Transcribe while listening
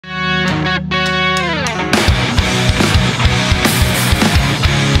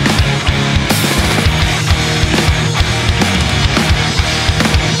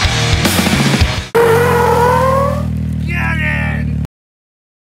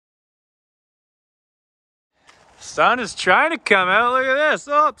Sun is trying to come out. Look at this.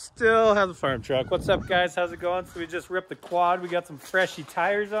 Oh, still has a farm truck. What's up, guys? How's it going? So we just ripped the quad. We got some freshy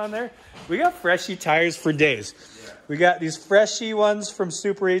tires on there. We got freshy tires for days. Yeah. We got these freshy ones from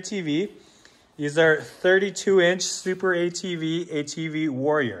SuperATV. These are 32-inch SuperATV AT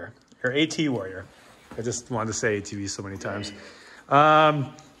Warrior, or AT Warrior. I just wanted to say ATV so many times.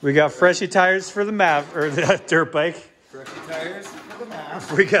 We got freshy tires for the the dirt bike. Freshy tires for the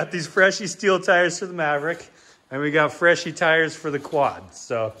Maverick. We got these freshy steel tires for the Maverick. And we got freshy tires for the quad.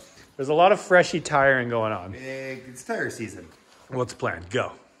 So there's a lot of freshy tiring going on. It's tire season. What's the plan?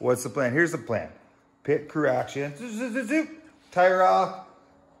 Go. What's the plan? Here's the plan. Pit crew action. Tire off.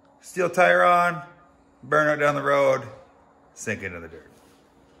 Steel tire on. Burn out down the road. Sink into the dirt.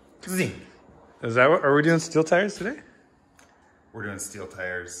 Zing. Is that what? Are we doing steel tires today? We're doing steel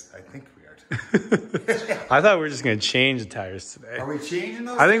tires. I think we are too. I thought we were just going to change the tires today. Are we changing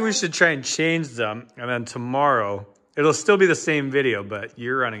those? I think we should try and change them. And then tomorrow, it'll still be the same video, but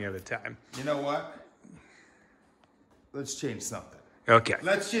you're running out of time. You know what? Let's change something. Okay.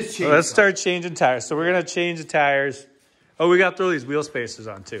 Let's just change Let's start changing tires. So we're going to change the tires. Oh, we got to throw these wheel spacers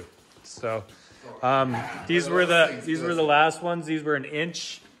on too. So these were the last ones. These were 1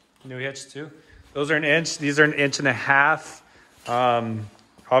 inch. New hitch too. Those are 1 inch. These are 1.5 inches.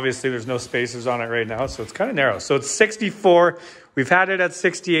 Obviously, there's no spacers on it right now, so it's kind of narrow. So it's 64. We've had it at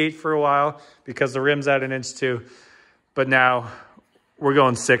 68 for a while because the rim's at 1 inch too. But now we're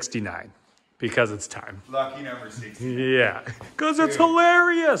going 69 because it's time. Lucky number 69. Yeah, because it's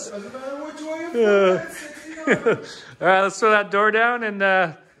hilarious. Doesn't matter which way you put it, 69. All right, let's throw that door down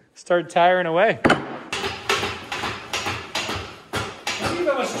and start tiring away. Look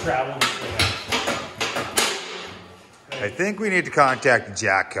how much travel. I think we need to contact the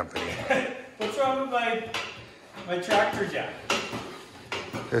jack company. What's wrong with my tractor jack?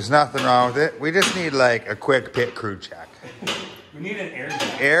 There's nothing wrong with it. We just need like a quick pit crew check. We need an air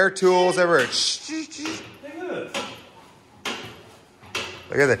jack. Air tools ever. Look at this.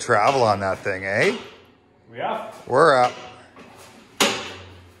 Look at the travel on that thing, eh? We up? We're up. All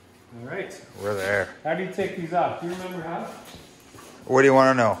right. We're there. How do you take these off? Do you remember how? What do you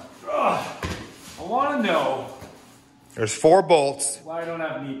want to know? I want to know. There's 4 bolts. Why I don't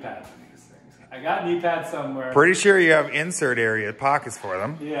have knee pads in these things. I got knee pads somewhere. Pretty sure you have insert area pockets for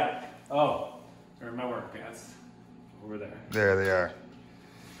them. Yeah. Oh, or my work pants. Over there. There they are.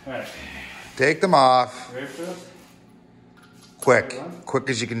 All right. Take them off. Ready for this? Quick. Quick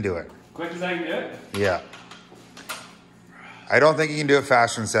as you can do it. Quick as I can do it? Yeah. I don't think you can do it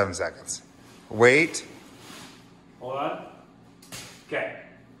faster than 7 seconds. Wait. Hold on. Okay.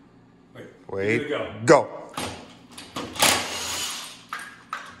 Wait. Here we go. Go.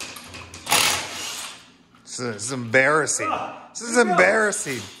 This is embarrassing. This is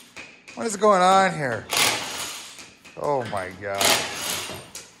embarrassing. What is going on here? Oh my God.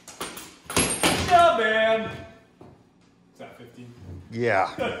 Yeah, man. Is that 15? Yeah.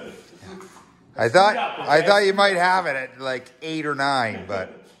 I thought you might have it at like 8 or 9,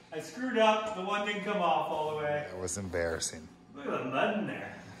 but I screwed up. The one didn't come off all the way. it was embarrassing. Look at the mud in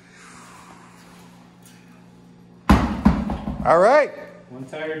there. All right. One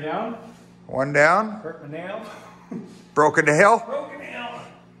tire down. One down. Hurt my nail. Broken nail. Broken nail.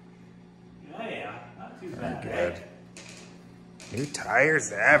 Oh yeah, not too bad. Good. New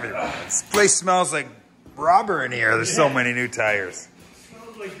tires everywhere. This place smells like rubber in here. There's so many new tires. It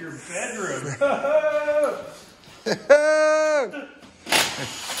smells like your bedroom. Oh.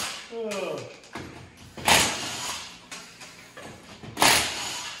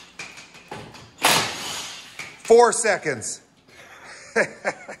 4 seconds.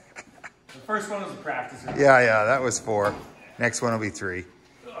 The first one was a practice. Yeah, that was 4. Next one will be 3.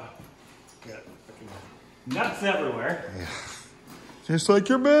 Yeah, nuts everywhere. Yeah. Just like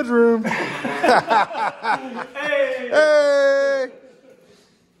your bedroom. Hey! Hey!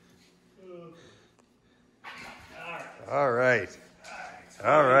 All right.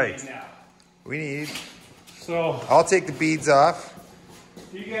 All right. We need. So, I'll take the beads off.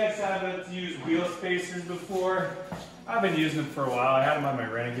 you guys haven't used wheel spacers before. I've been using them for a while. I had them on my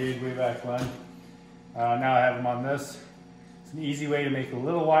Renegade way back when. Now I have them on this. It's an easy way to make it a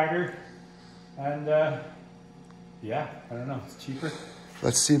little wider. And yeah, I don't know, it's cheaper.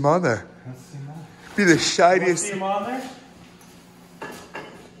 Let's see them on there. Let's see them on. Be the shiniest. See them on there?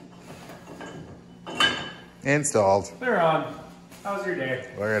 Installed. They're on. How's your day?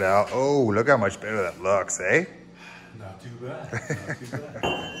 Look at that. Oh, look how much better that looks, eh? Not too bad. Not too bad.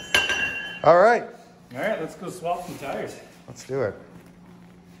 All right. All right, let's go swap some tires. Let's do it.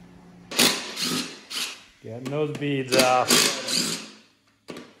 Getting those beads off.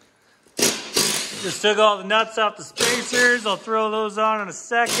 Just took all the nuts off the spacers. I'll throw those on in a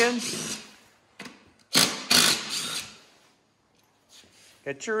second.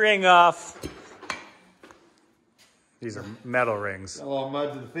 Get your ring off. These are metal rings. A little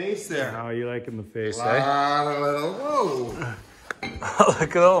mud to the face there. How you liking the face, eh? Whoa.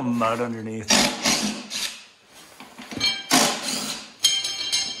 Look at all the mud underneath.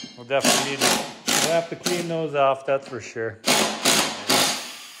 We'll definitely we'll have to clean those off, that's for sure.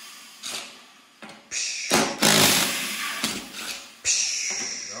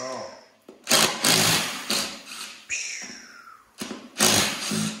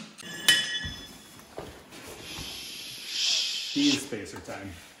 Speed spacer time.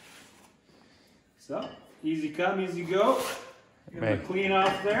 So, easy come, easy go. You're gonna clean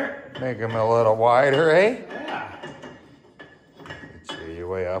off there. Make them a little wider, eh? Yeah. Get your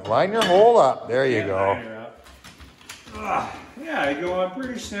way up. Line your hole up. There you go. Yeah, you go on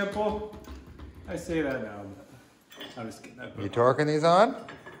pretty simple. I say that now, but I'm just kidding. You torquing these on?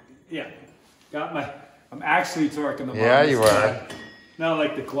 Yeah. I'm actually torquing them on. Yeah, you are. Not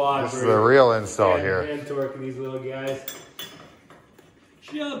like the quad. This is the real install here. And torquing these little guys.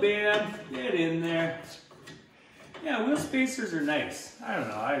 Jump in, get in there. Yeah, wheel spacers are nice. I don't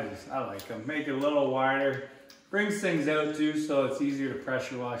know, I like them. Make it a little wider. Brings things out too, so it's easier to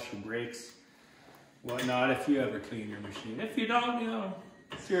pressure wash your brakes, whatnot, if you ever clean your machine. If you don't, you know,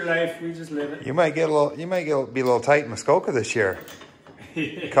 it's your life, we just live it. You might be a little tight in Muskoka this year.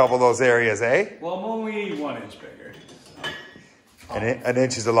 A couple of those areas, eh? Well, I'm only 1 inch bigger. So. An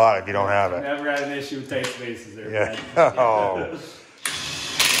inch is a lot if you don't have it. Never had an issue with tight spaces there. Yeah. Man. Oh.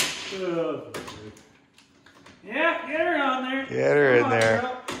 Yeah, get her on there. Get her in there.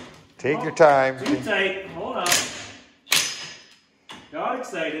 Girl. Take your time. Too tight. Hold on. Got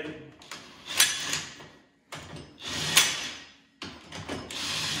excited.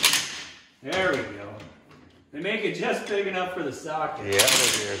 There we go. They make it just big enough for the socket. Yeah,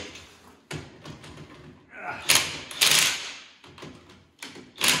 they do.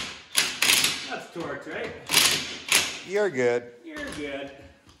 That's torqued, right? You're good. You're good.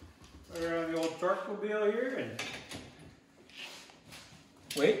 We're on the old Torque-mobile here and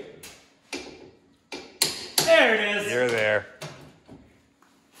wait. There it is. You're there.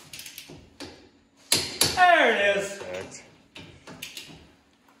 There it is.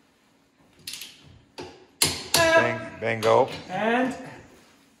 Perfect. Bango. And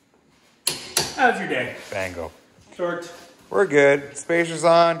how's your day? Bango. Torqued. We're good. Spacers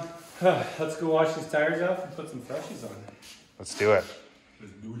on. Let's go wash these tires off and put some freshies on. Let's do it.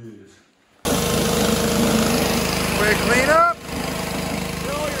 Let's do this. Quick cleanup.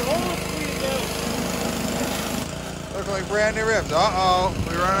 No, your hole is cleaned out. Looking like brand new rims. Uh-oh.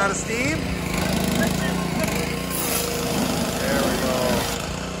 We running out of steam? There we go.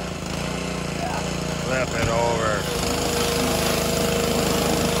 Flip it over.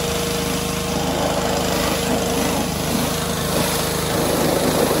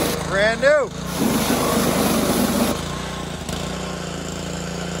 Brand new.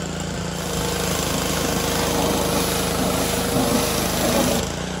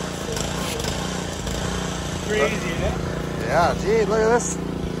 Crazy, isn't it? Yeah, gee, look at this.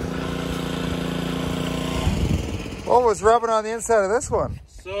 What was rubbing on the inside of this one?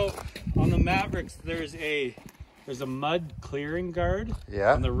 So on the Mavericks, there's a mud clearing guard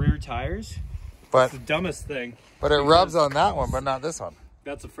on the rear tires. But it's the dumbest thing. But it rubs on that one, but not this one.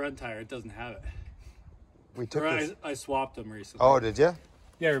 That's a front tire. It doesn't have it. We took this. I swapped them recently. Oh, did you?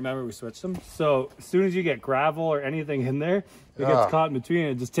 Yeah, remember we switched them. So as soon as you get gravel or anything in there, it gets caught in between.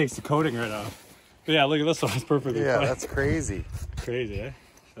 It just takes the coating right off. But yeah, look at this one. It's perfectly fine. That's crazy. Crazy, eh?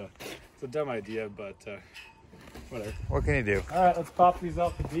 So it's a dumb idea, but whatever. What can you do? All right, let's pop these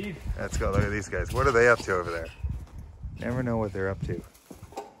off the bead. Let's go. Look at these guys. What are they up to over there? Never know what they're up to.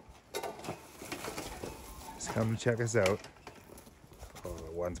 Just come check us out. Oh,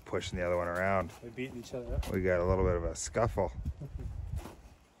 the one's pushing the other one around. They're beating each other up. We got a little bit of a scuffle.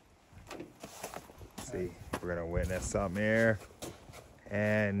 Let's see, we're gonna witness something here.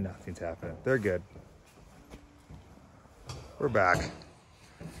 And nothing's happening. They're good. We're back.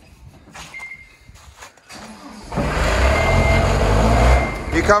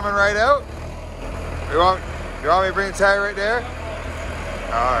 You coming right out? You want me to bring the tire right there?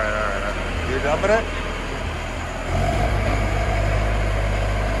 All right. You're dumping it?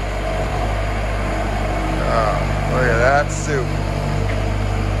 Oh, look at that soup.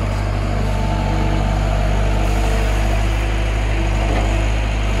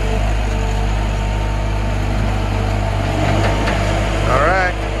 All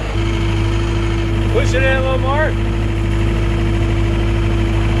right. Push it in a little more.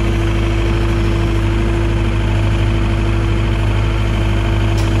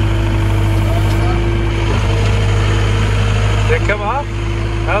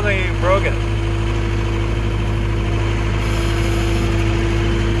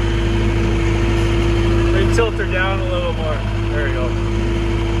 her down a little more. There we go.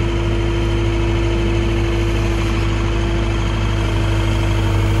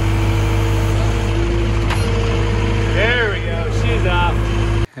 There we go, she's off.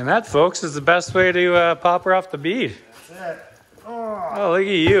 And that, folks, is the best way to pop her off the bead. That's it. Oh, look at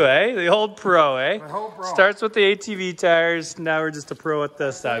you, eh? The old pro, eh? The whole pro. Starts with the ATV tires. Now we're just a pro at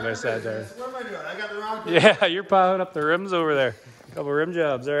the side-by-side tires. What am I doing? I got the wrong thing. Yeah, you're popping up the rims over there. Couple rim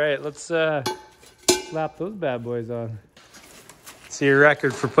jobs. All right, let's slap those bad boys on. See your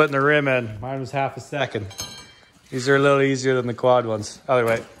record for putting the rim in. Mine was half a second. These are a little easier than the quad ones. Other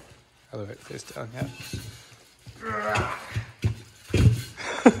way. Other way, face down, yeah.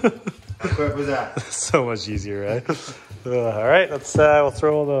 How quick was that? So much easier, right? All right, let's we'll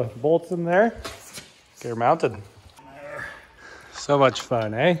throw all the bolts in there. Get her mounted. So much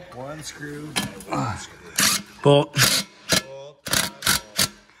fun, eh? One screw. Bolt. Sounds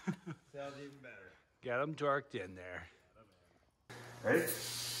even better. Get them torqued in there. Ready?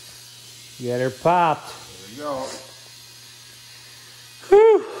 Get her popped. Here we go.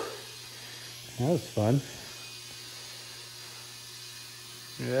 Whew. That was fun.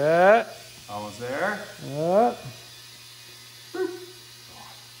 Yeah. Almost there.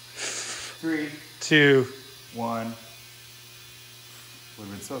 3, 2. 1. Would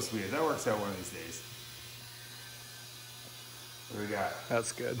have been so sweet. That works out one of these days. What do we got?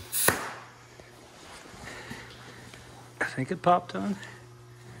 That's good. I think it popped on.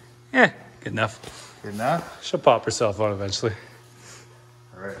 Yeah, good enough. Good enough? She'll pop herself on eventually.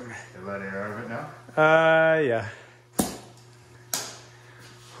 All right. You let air out of it now? Yeah.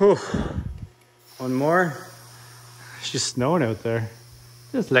 Whew. One more. It's just snowing out there.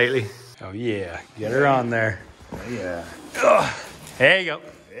 Just lightly. Oh yeah, get her on there. Oh, yeah. Ugh. There you go.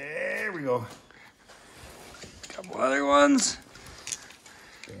 There we go. Couple other ones.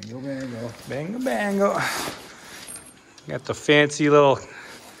 Bango, bango. Bango, bango. Got the fancy little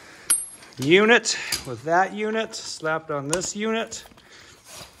unit with that unit slapped on this unit.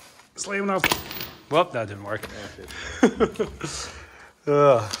 Slaving off. Well, that didn't work.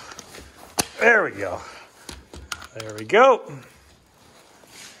 There we go. There we go.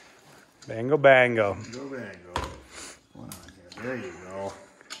 Bango, bango. Bango, bango. One on here. There you go.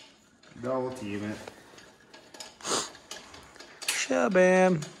 Double team it.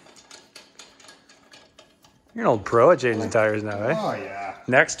 Shabam. You're an old pro at changing tires now, eh? Oh, yeah.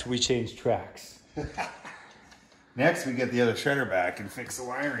 Next, we change tracks. Next, we get the other shredder back and fix the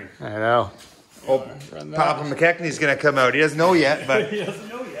wiring. I know. Oh, Papa McKechnie's going to come out. He doesn't know yet, but He doesn't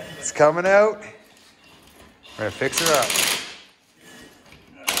know yet. it's coming out. We're going to fix her up.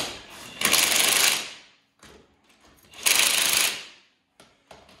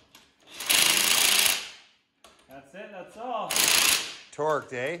 That's it, that's all.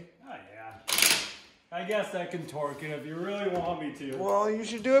 Torqued, eh? Oh, yeah. I guess I can torque it if you really want me to. Well, you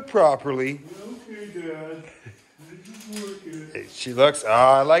should do it properly. Okay, Dad. She looks, oh,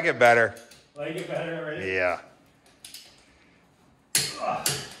 I like it better. Like it better already? Yeah.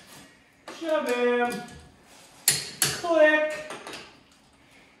 Shabam. Click.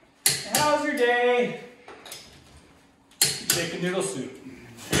 How's your day? Chicken noodle soup.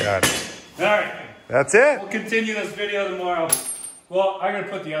 Got it. All right. That's it. We'll continue this video tomorrow. Well, I'm going to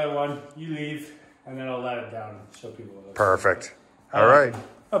put the other one. You leave, and then I'll let it down and show people what it looks Perfect. All right. like.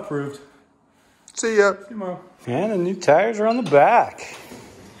 Approved. See ya. Tomorrow. And the new tires are on the back.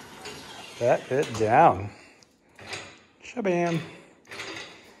 Set it down. Shabam.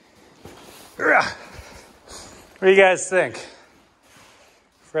 What do you guys think?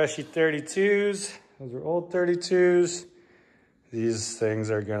 Freshy 32s. Those are old 32s. These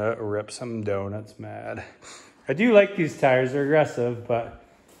things are gonna rip some donuts mad. I do like these tires, they're aggressive, but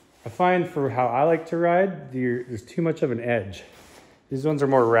I find for how I like to ride, there's too much of an edge. These ones are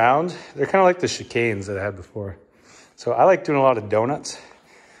more round. They're kind of like the chicanes that I had before. So I like doing a lot of donuts.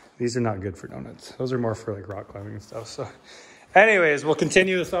 These are not good for donuts. Those are more for like rock climbing and stuff. So anyways, we'll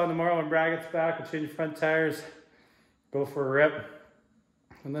continue this on tomorrow when Brad gets back. We'll change front tires, go for a rip,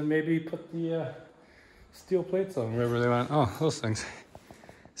 and then maybe put the steel plates on wherever they went. Oh, those things.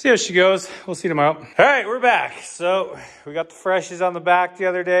 See how she goes. We'll see tomorrow. All right, we're back. So we got the freshies on the back the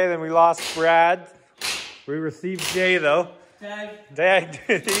other day. Then we lost Brad. We received Jay though. Tagged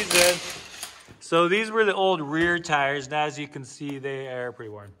these in. So these were the old rear tires. Now as you can see, they are pretty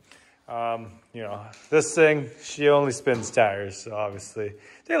worn. You know, this thing, she only spins tires. So obviously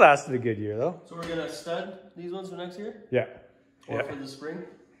they lasted a good year though. So we're gonna stud these ones for next year? Yeah. Or for the spring?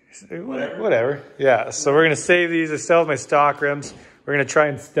 Whatever. Yeah, so we're going to save these. I still have my stock rims. We're going to try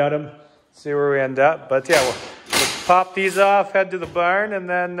and stud them, see where we end up. But yeah, we'll pop these off, head to the barn, and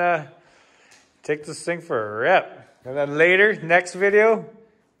then take this thing for a rip. And then later, next video,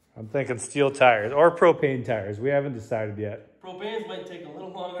 I'm thinking steel tires or propane tires. We haven't decided yet. Propanes might take a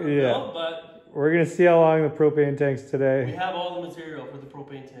little longer to build, but we're gonna see how long the propane tanks today. we have all the material for the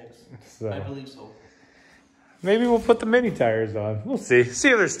propane tanks. So, I believe so. maybe we'll put the mini tires on. We'll see. See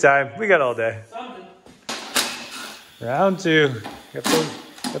if there's time. We got all day. Something. Round 2. Get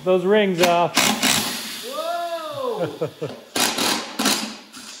those rings off. Whoa!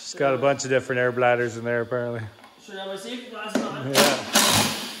 Just got a bunch of different air bladders in there apparently. Should I have my safety glasses on? Yeah.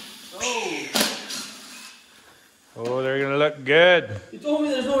 Oh! Oh, they're gonna look good. You told me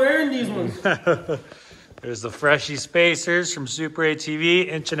there's no air in these ones. There's the Freshy spacers from SuperATV,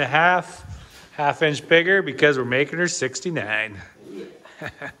 1.5 half-inch bigger because we're making her 69. How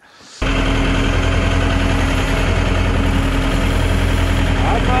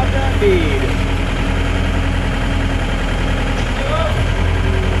about that bead?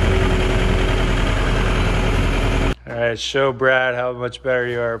 All right, show Brad how much better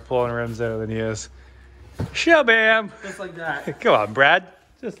you are pulling rims out than he is. Show bam! Just like that. Come on, Brad.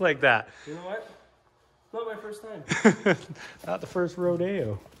 Just like that. You know what? Not my first time. Not the first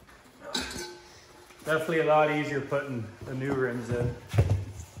rodeo. Definitely a lot easier putting the new rims in.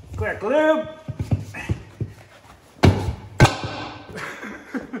 Quick lube!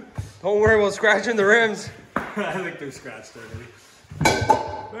 Don't worry about scratching the rims. I think they're scratched already.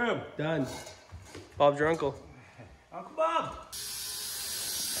 Boom! Done. Bob's your uncle. Uncle Bob!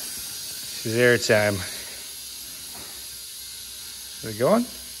 It's air time. Is it going? I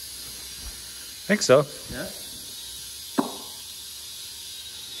think so. Yeah.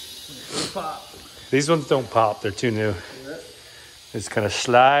 Pop. These ones don't pop, they're too new. Yeah. Just kind of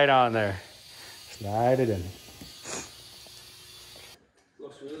slide on there. Slide it in.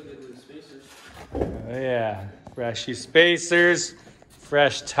 Looks really good with the spacers. Oh yeah, freshy spacers,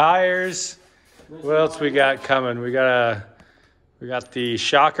 fresh tires. What else we got coming? We got the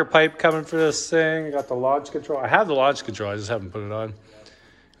shocker pipe coming for this thing. We got the launch control. I have the launch control, I just haven't put it on.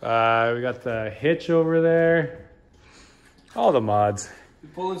 We got the hitch over there. All the mods. Be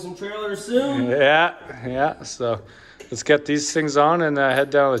pulling some trailers soon. Yeah. So let's get these things on and head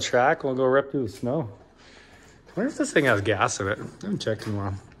down the track. We'll go rip through the snow. I wonder if this thing has gas in it. I haven't checked in a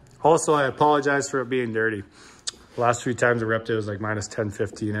while. Also, I apologize for it being dirty. The last few times I ripped it was like minus 10,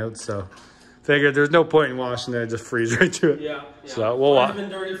 15 out. So figured there's no point in washing it. Just freeze right to it. Yeah. So we'll wash. It's been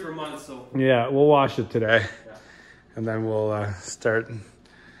dirty for months, so. Yeah, we'll wash it today. Yeah. And then we'll start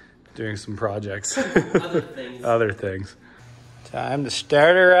doing some projects. Other things. Other things. Time to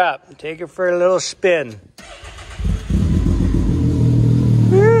start her up. Take her for a little spin.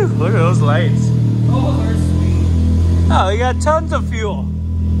 Woo, look at those lights. Oh, they're sweet. Oh, we got tons of fuel.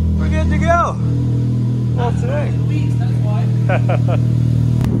 We're good to go. Well, today. Weeks, that's why.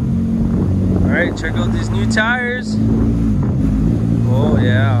 All right, check out these new tires. Oh,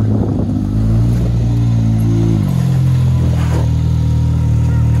 yeah.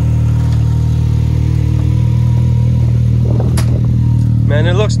 Man,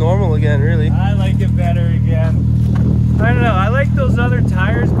 it looks normal again, really. I like it better again. I don't know, I like those other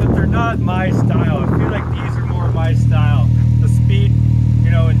tires, but they're not my style. I feel like these are more my style. The speed,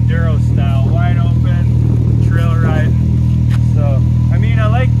 enduro style, wide open, trail riding. So, I mean, I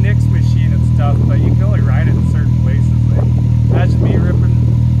like Nick's machine and stuff, but you can only ride it in certain places. Like, imagine me ripping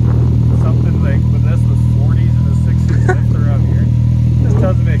something like when this was 40s and a 60s lift around here. This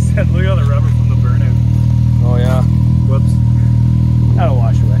doesn't make sense. Look at all the rubber from the burnout. Oh, yeah. Whoops. That'll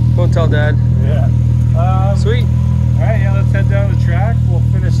wash away. Don't tell Dad. Yeah. Sweet. All right, yeah, let's head down the track. We'll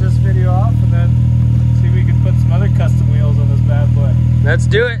finish this video off and then see if we can put some other custom wheels on this bad boy. Let's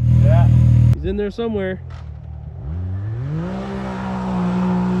do it. Yeah. He's in there somewhere.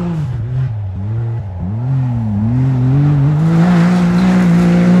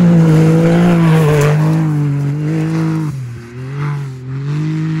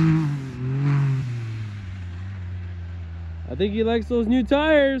 I think he likes those new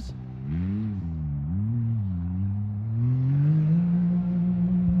tires.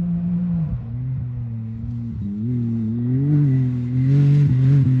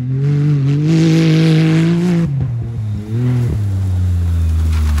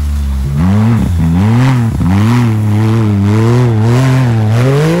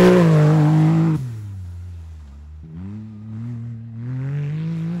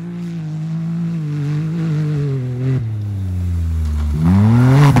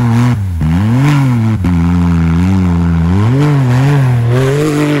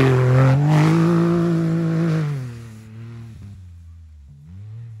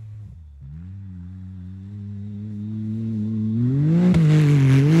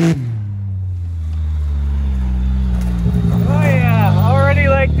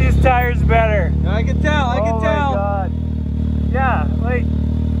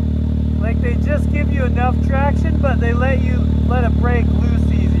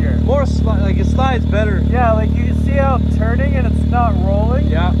 slide's better. Yeah, like you can see how I'm turning and it's not rolling.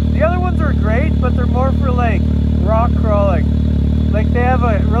 Yeah. The other ones are great, but they're more for like rock crawling. Like they have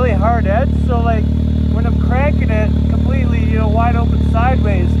a really hard edge, so like when I'm cranking it completely, you know, wide open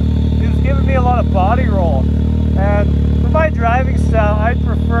sideways, it was giving me a lot of body roll. And for my driving style, I'd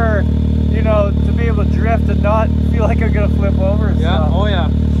prefer, you know, to be able to drift and not feel like I'm gonna flip over and Yeah. stuff. Oh yeah.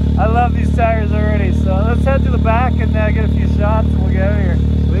 I love these tires already, so let's head to the back and get a few shots and we'll get out of here.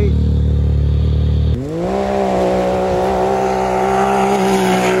 Sweet.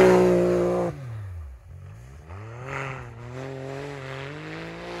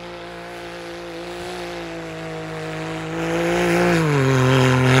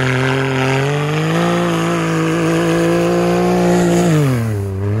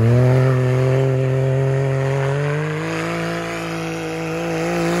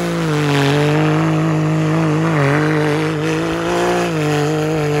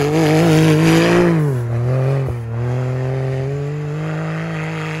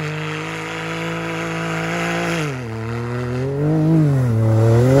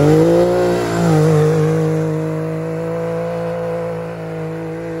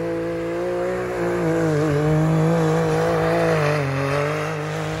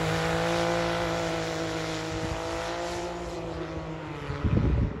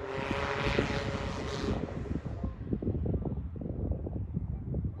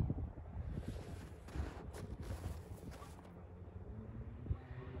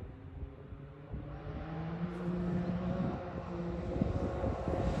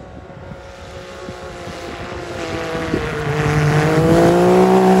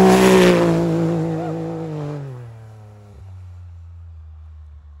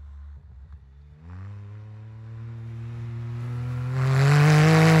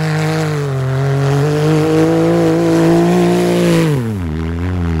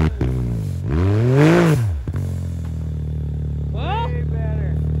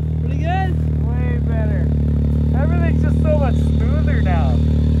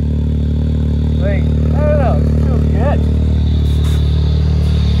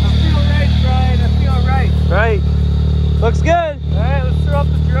 Looks good. All right, let's throw up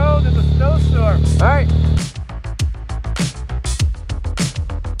the drone in the snowstorm. All right.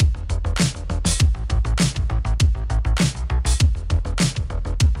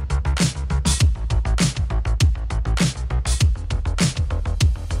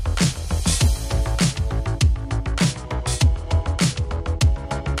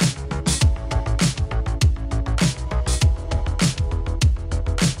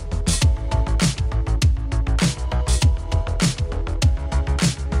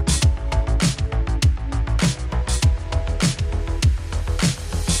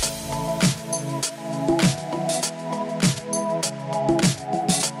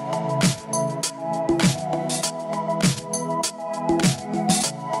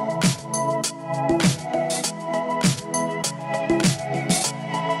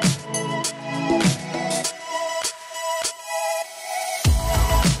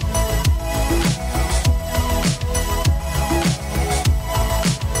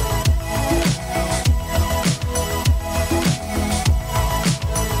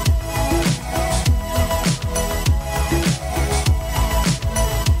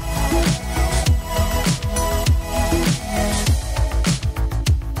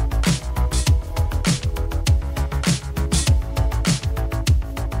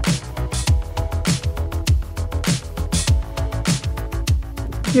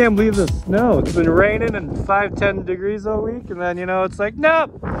 Can't believe the snow. It's been raining and 5-10 degrees all week, and then, you know, it's like,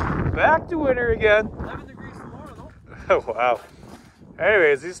 nope, back to winter again. 11 degrees tomorrow, though. Oh, wow.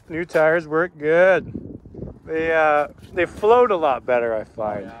 Anyways, these new tires work good. They float a lot better, I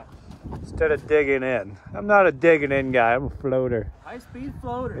find, instead of digging in. I'm not a digging in guy, I'm a floater. High-speed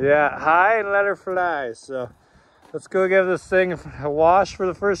floater. Yeah, high and let her fly. So let's go give this thing a wash for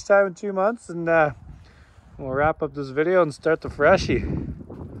the first time in 2 months, and we'll wrap up this video and start the freshie.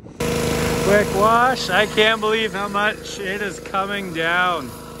 Quick wash. I can't believe how much it is coming down.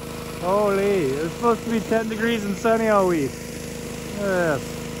 Holy, it's supposed to be 10 degrees and sunny all week. Look at this.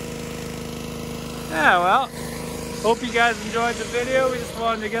 Yeah, well, hope you guys enjoyed the video. We just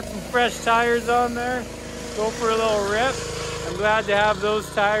wanted to get some fresh tires on there, go for a little rip. I'm glad to have those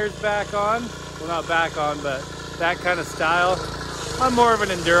tires back on. Well, not back on, but that kind of style. I'm more of an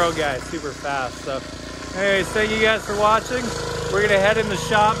enduro guy, super fast. So anyways, thank you guys for watching. We're gonna head in the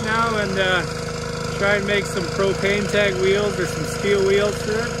shop now and try and make some propane tag wheels or some steel wheels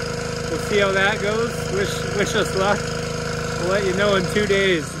for it. We'll see how that goes. Wish us luck. We'll let you know in 2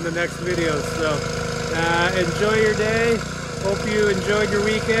 days in the next video. So enjoy your day. Hope you enjoyed your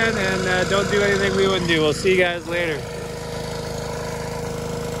weekend and don't do anything we wouldn't do. We'll see you guys later.